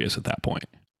more obvious at that point.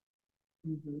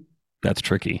 Mm-hmm. That's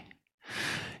tricky.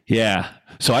 Yeah.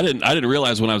 So I didn't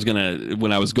realize when I was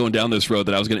going down this road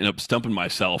that I was going to end up stumping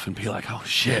myself and be like, oh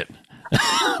shit.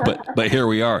 but here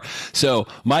we are. So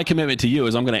my commitment to you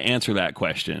is I'm going to answer that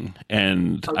question,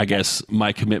 and okay. I guess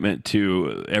my commitment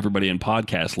to everybody in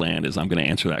podcast land is I'm going to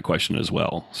answer that question as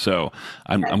well. So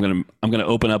I'm going to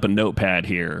open up a notepad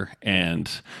here, and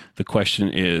the question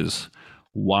is,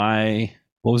 why?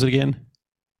 What was it again?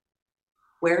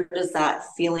 Where does that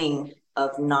feeling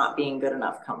of not being good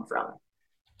enough come from?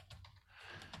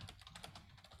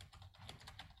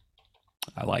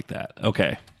 I like that.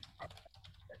 Okay.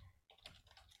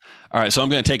 All right, so I'm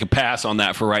going to take a pass on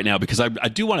that for right now, because I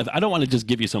don't want to just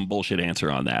give you some bullshit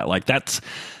answer on that. Like, that's,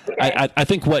 okay. I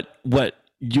think what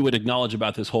you would acknowledge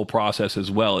about this whole process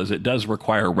as well is it does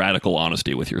require radical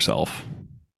honesty with yourself.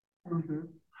 Mm-hmm.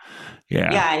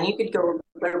 Yeah. Yeah. And you could go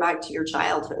clear back to your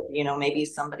childhood, maybe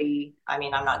somebody, I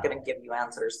mean, I'm not going to give you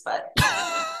answers, but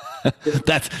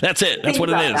that's it. That's what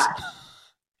it is. That.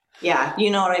 Yeah. You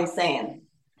know what I'm saying?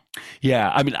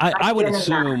 Yeah. I mean, I would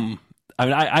assume,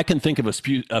 I can think of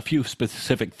a few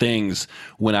specific things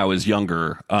when I was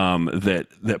younger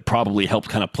that probably helped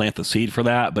kind of plant the seed for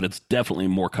that, but it's definitely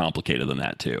more complicated than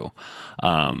that too.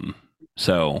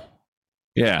 So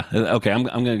yeah, okay, I'm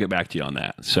going to get back to you on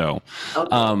that. So,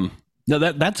 okay. No,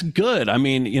 that's good. I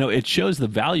mean, it shows the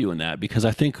value in that because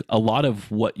I think a lot of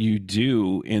what you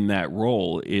do in that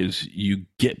role is you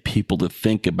get people to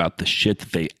think about the shit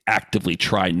that they actively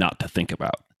try not to think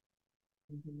about.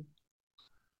 Mm-hmm.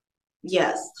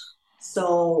 Yes.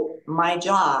 So my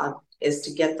job is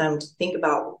to get them to think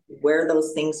about where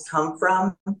those things come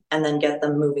from and then get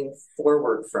them moving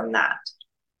forward from that.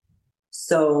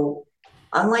 So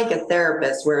unlike a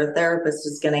therapist, where a therapist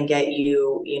is going to get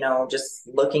you, just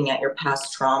looking at your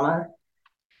past trauma,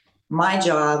 my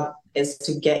job is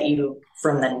to get you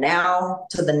from the now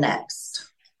to the next.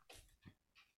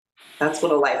 That's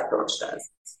what a life coach does.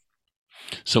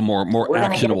 So more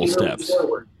actionable steps.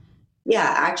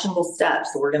 Yeah, actionable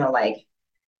steps. So we're going to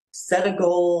set a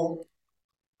goal,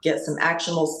 get some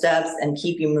actionable steps and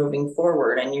keep you moving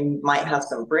forward. And you might have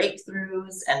some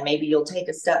breakthroughs and maybe you'll take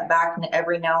a step back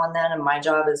every now and then. And my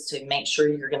job is to make sure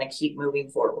you're going to keep moving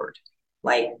forward.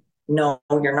 No,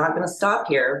 you're not going to stop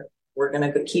here. We're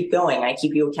going to keep going. I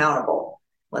keep you accountable.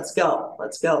 Let's go.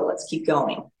 Let's go. Let's keep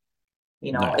going.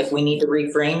 Nice. If we need to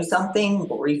reframe something,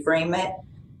 we'll reframe it.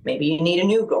 Maybe you need a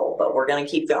new goal, but we're going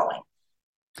to keep going.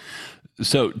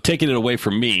 So taking it away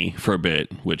from me for a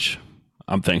bit, which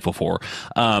I'm thankful for.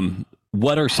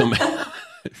 What are some,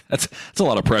 that's a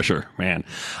lot of pressure, man.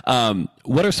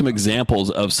 What are some examples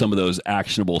of some of those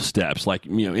actionable steps?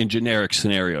 In generic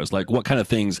scenarios, what kind of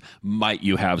things might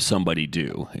you have somebody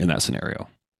do in that scenario?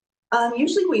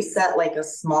 Usually we set a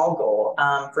small goal.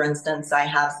 For instance, I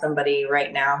have somebody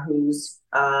right now who's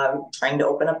trying to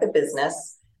open up a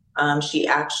business.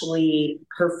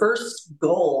 Her first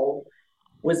goal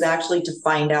was actually to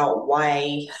find out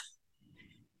why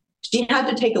she had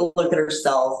to take a look at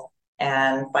herself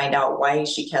and find out why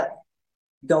she kept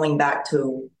going back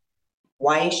to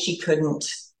why she couldn't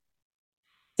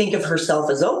think of herself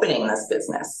as opening this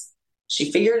business.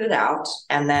 She figured it out.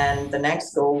 And then the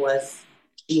next goal was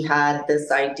she had this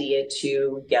idea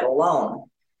to get a loan.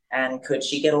 And could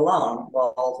she get a loan?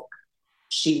 Well,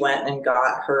 she went and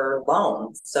got her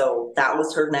loan. So that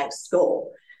was her next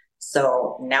goal.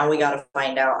 So now we got to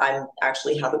find out. I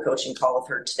actually have a coaching call with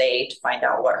her today to find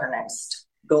out what her next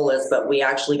goal is, but we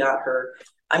actually got her.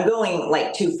 I'm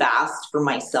going too fast for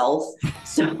myself.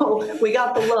 So we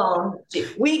got the loan.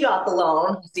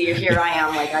 See, here I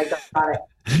am. I got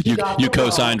it. You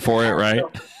co-signed for it, right?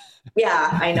 So,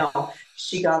 yeah, I know.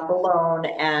 She got the loan.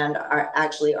 And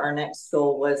our next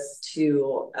goal was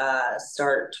to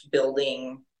start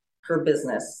building her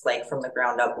business from the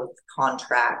ground up with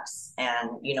contracts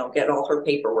and get all her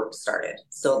paperwork started.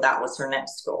 So that was her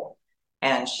next goal,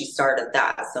 and she started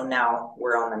that. So now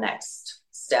we're on the next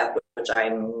step, which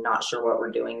I'm not sure what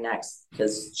we're doing next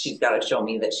because she's got to show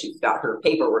me that she's got her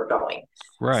paperwork going.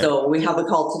 Right. So we have a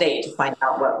call today to find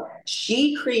out what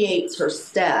she creates her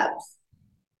steps.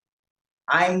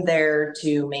 I'm there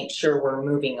to make sure we're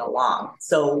moving along.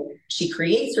 So she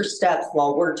creates her steps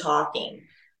while we're talking.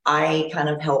 I kind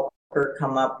of help her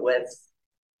come up with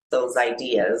those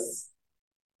ideas,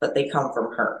 but they come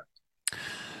from her.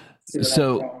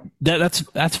 So that's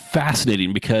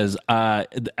fascinating because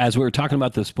as we were talking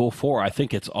about this before, I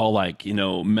think it's all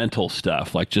mental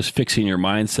stuff, just fixing your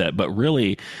mindset. But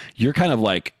really, you're kind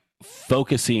of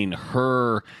focusing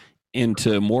her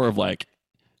into more of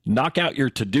knock out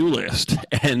your to-do list,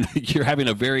 and you're having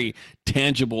a very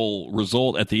tangible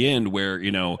result at the end where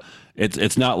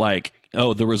it's not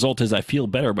oh, the result is I feel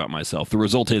better about myself. The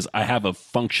result is I have a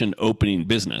function opening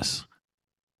business.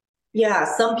 Yeah,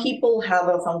 some people have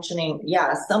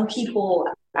some people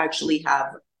actually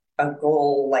have a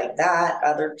goal like that.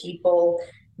 Other people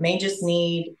may just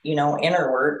need,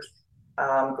 inner work,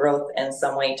 growth in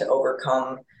some way to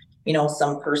overcome,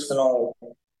 some personal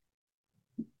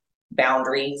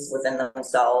boundaries within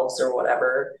themselves or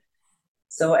whatever.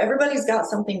 So everybody's got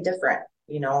something different,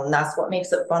 and that's what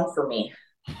makes it fun for me.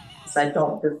 I'm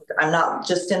not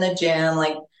just in the gym,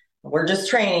 we're just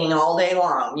training all day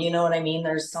long. You know what I mean?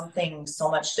 There's something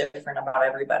so much different about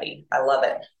everybody. I love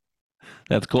it.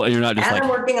 That's cool. You're not just I'm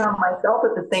working on myself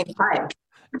at the same time.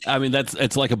 I mean,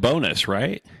 it's like a bonus,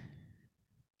 right?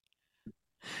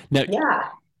 Now, yeah.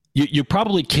 You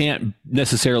probably can't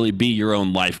necessarily be your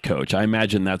own life coach. I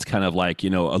imagine that's kind of like, a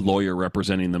lawyer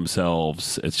representing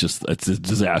themselves. It's a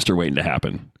disaster waiting to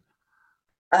happen.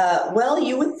 Well,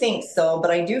 you would think so,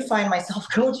 but I do find myself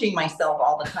coaching myself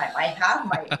all the time. I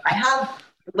have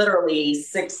literally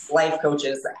 6 life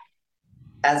coaches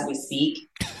as we speak,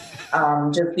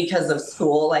 just because of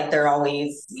school. Like they're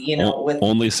always, with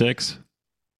Only 6?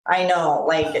 I know,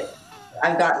 like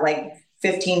I've got like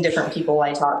 15 different people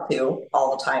I talk to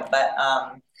all the time,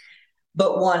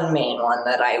 but one main one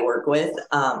that I work with.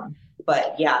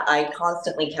 But yeah, I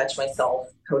constantly catch myself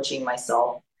coaching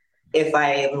myself. If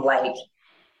I'm like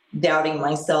doubting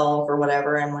myself or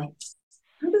whatever, I'm like,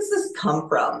 where does this come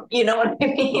from? You know what I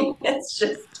mean? It's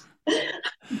just,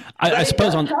 I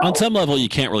suppose on some level, you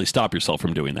can't really stop yourself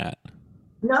from doing that.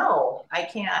 no, I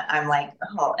can't. I'm like,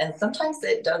 oh, and sometimes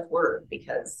it does work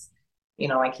because,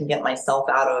 I can get myself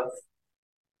out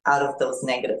of those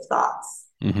negative thoughts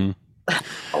Mm-hmm.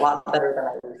 a lot better than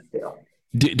I used to.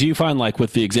 Do you find, like,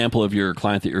 with the example of your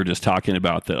client that you were just talking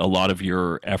about, that a lot of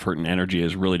your effort and energy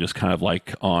is really just kind of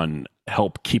like on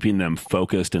help keeping them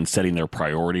focused and setting their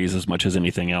priorities as much as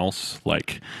anything else?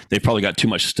 Like they've probably got too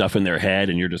much stuff in their head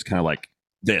and you're just kind of like,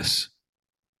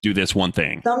 do this one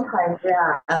thing. Sometimes,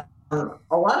 yeah.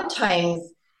 A lot of times,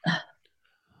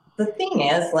 the thing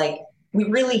is, like, we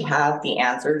really have the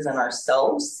answers in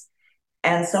ourselves.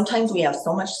 And sometimes we have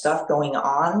so much stuff going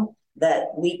on that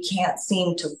we can't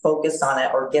seem to focus on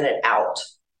it or get it out.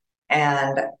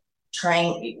 And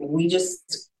we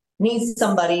just need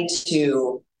somebody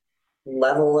to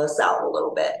level us out a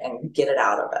little bit and get it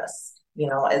out of us.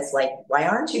 It's like, why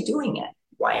aren't you doing it?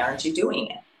 Why aren't you doing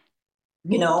it?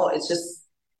 It's just,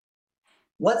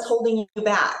 what's holding you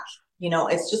back?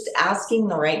 It's just asking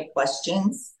the right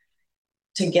questions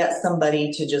to get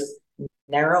somebody to just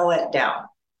narrow it down.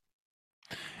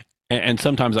 And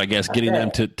sometimes I guess getting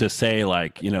them to say,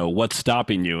 like, what's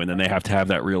stopping you? And then they have to have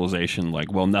that realization,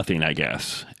 like, well, nothing, I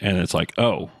guess. And it's like,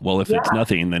 oh, well, if it's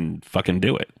nothing, then fucking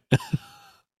do it.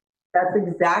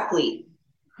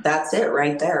 That's it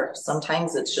right there.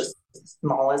 Sometimes it's just the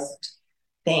smallest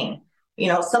thing.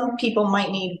 Some people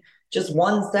might need just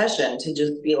one session to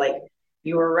just be like,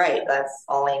 you were right. That's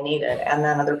all I needed. And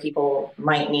then other people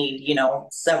might need,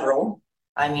 several.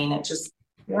 I mean, it just,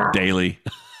 yeah. Daily.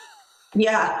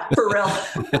 Yeah, for real.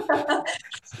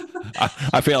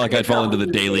 I feel like I'd fall into the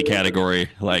daily category.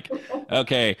 Like,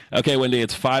 okay, Wendy,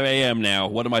 it's 5 a.m. now.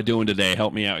 What am I doing today?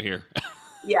 Help me out here.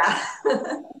 Yeah.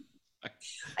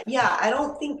 Yeah, I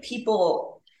don't think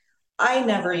I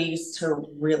never used to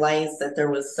realize that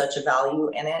there was such a value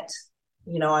in it.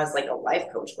 I was like, a life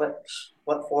coach,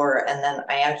 what for? And then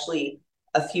I actually,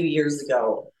 a few years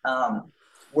ago,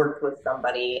 worked with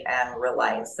somebody and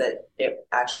realized that it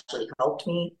actually helped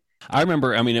me. I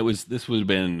remember, this would have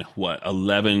been,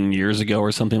 11 years ago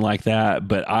or something like that.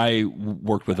 But I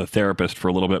worked with a therapist for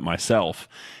a little bit myself.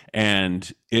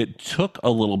 And it took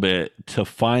a little bit to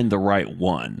find the right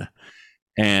one.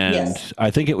 And Yes.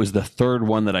 I think it was the third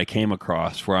one that I came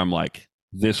across where I'm like,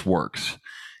 this works.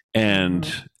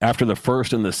 And after the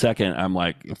first and the second, I'm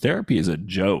like, therapy is a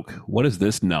joke. What is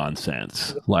this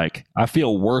nonsense? Like, I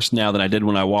feel worse now than I did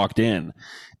when I walked in.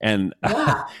 And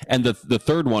and the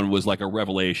third one was like a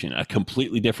revelation, a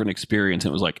completely different experience.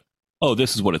 It was like, oh,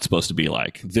 this is what it's supposed to be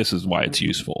like. This is why it's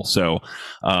useful. So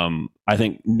I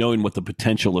think knowing what the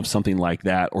potential of something like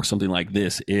that or something like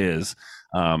this is,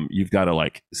 you've got to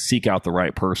like seek out the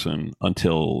right person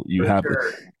until you have.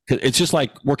 Sure. It's just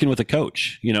like working with a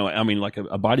coach, like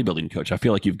a bodybuilding coach. I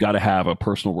feel like you've got to have a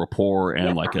personal rapport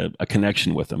and like a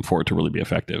connection with them for it to really be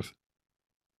effective.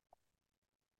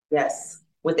 Yes.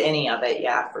 With any of it.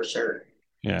 Yeah, for sure.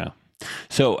 Yeah.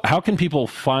 So how can people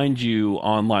find you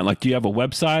online? Like, do you have a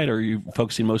website or are you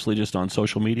focusing mostly just on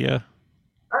social media?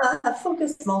 I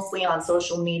focus mostly on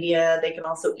social media. They can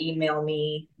also email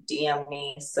me, DM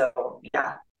me. So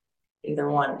yeah, either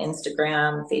one,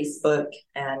 Instagram, Facebook,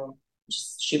 and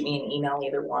just shoot me an email,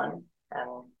 either one, and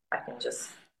I can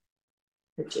just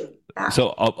hit you back. So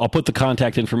I'll put the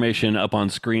contact information up on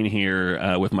screen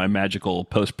here with my magical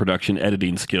post-production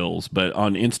editing skills. But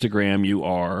on Instagram, you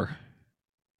are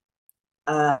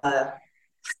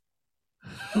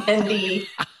Wendy.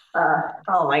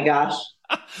 Oh my gosh,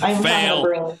 I'm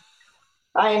fail.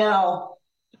 I know.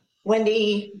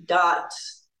 Wendy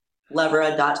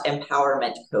Levra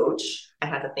empowerment coach. I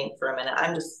had to think for a minute.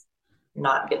 I'm just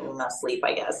not getting enough sleep,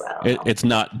 I guess. I don't know. It's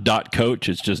not .coach.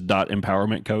 It's just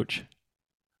 .empowerment coach.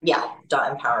 Yeah,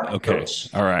 empowerment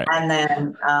coach. All right. And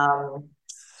then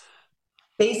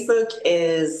Facebook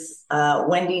is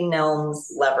Wendy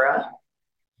Nelms Levra.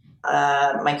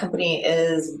 My company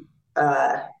is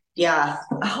Yeah.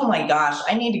 Oh my gosh.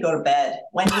 I need to go to bed.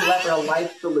 Wendy Levra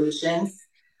Life Solutions.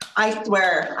 I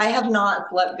swear, I have not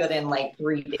slept good in like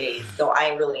 3 days. So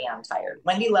I really am tired.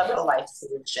 Wendy Levra Life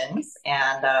Solutions.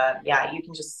 And yeah, you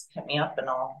can just hit me up and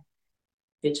I'll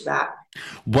get you back.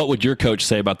 What would your coach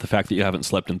say about the fact that you haven't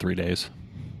slept in 3 days?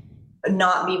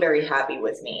 Not be very happy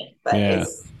with me, but Yeah.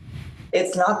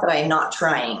 it's not that I'm not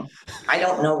trying. I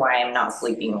don't know why I'm not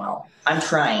sleeping well. I'm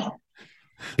trying.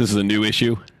 This is a new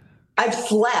issue? I've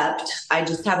slept. I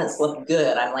just haven't slept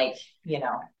good. I'm like,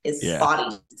 it's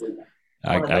body sleeping.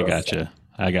 I gotcha.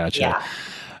 I gotcha. Yeah.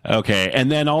 Okay.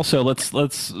 And then also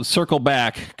let's circle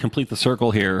back, complete the circle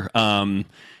here.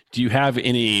 Do you have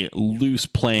any loose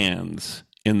plans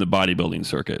in the bodybuilding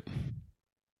circuit?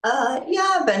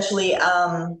 Yeah, eventually.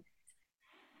 I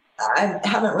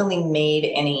haven't really made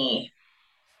any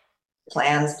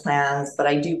plans, but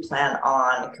I do plan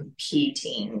on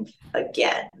competing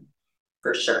again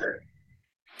for sure.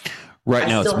 Right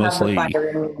now it's mostly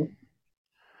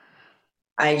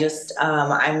I just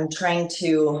I'm trying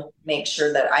to make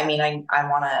sure that I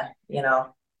want to,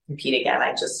 compete again.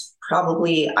 I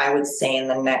would say in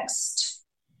the next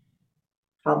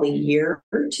probably year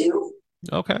or two.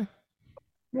 Okay.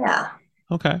 Yeah.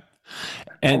 Okay.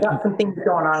 And I got some things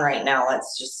going on right now.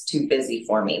 It's just too busy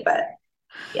for me, but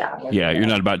yeah. Yeah, you're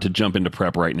not about to jump into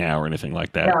prep right now or anything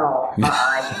like that. No,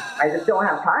 I just don't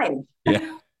have time.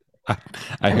 Yeah.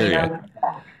 I hear you.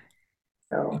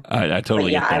 So I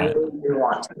totally get that. I really do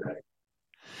want to.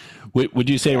 Would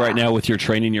you say right now with your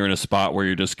training, you're in a spot where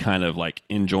you're just kind of like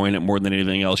enjoying it more than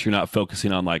anything else? You're not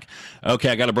focusing on like, okay,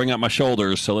 I got to bring up my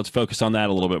shoulders, so let's focus on that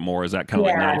a little bit more. Is that kind of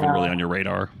like not even really on your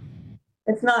radar?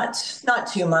 It's not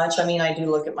too much. I mean, I do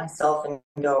look at myself and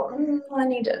go, I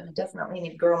definitely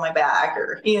need to grow my back,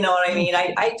 or you know what I mean?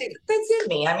 I do. That's in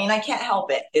me. I mean, I can't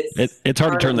help it. It's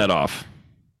hard to turn that off.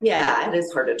 Yeah, it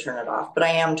is hard to turn it off, but I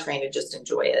am trying to just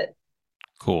enjoy it.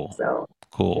 Cool. So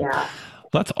cool. Yeah.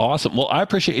 That's awesome. Well, I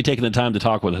appreciate you taking the time to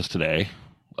talk with us today.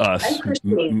 I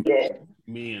appreciate it.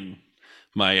 Me and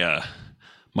my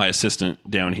my assistant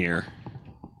down here.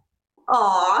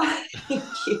 Aw, thank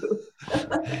you.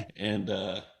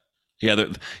 And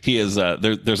he is.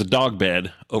 There's a dog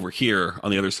bed over here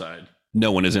on the other side.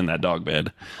 No one is in that dog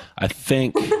bed. I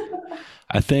think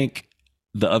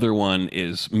the other one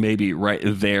is maybe right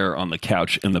there on the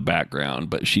couch in the background,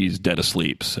 but she's dead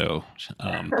asleep. So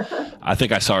I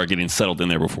think I saw her getting settled in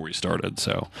there before we started.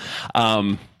 So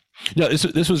no,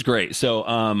 this was great. So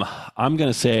I'm going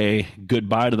to say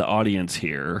goodbye to the audience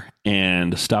here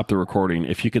and stop the recording.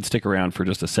 If you could stick around for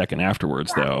just a second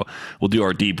afterwards, though, we'll do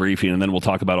our debriefing and then we'll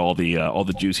talk about all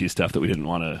the juicy stuff that we didn't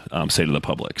want to say to the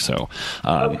public. So,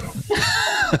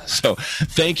 so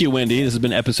thank you, Wendy. This has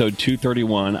been episode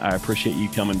 231. I appreciate you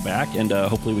coming back, and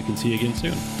hopefully we can see you again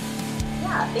soon.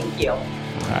 Yeah, thank you.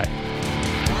 All right.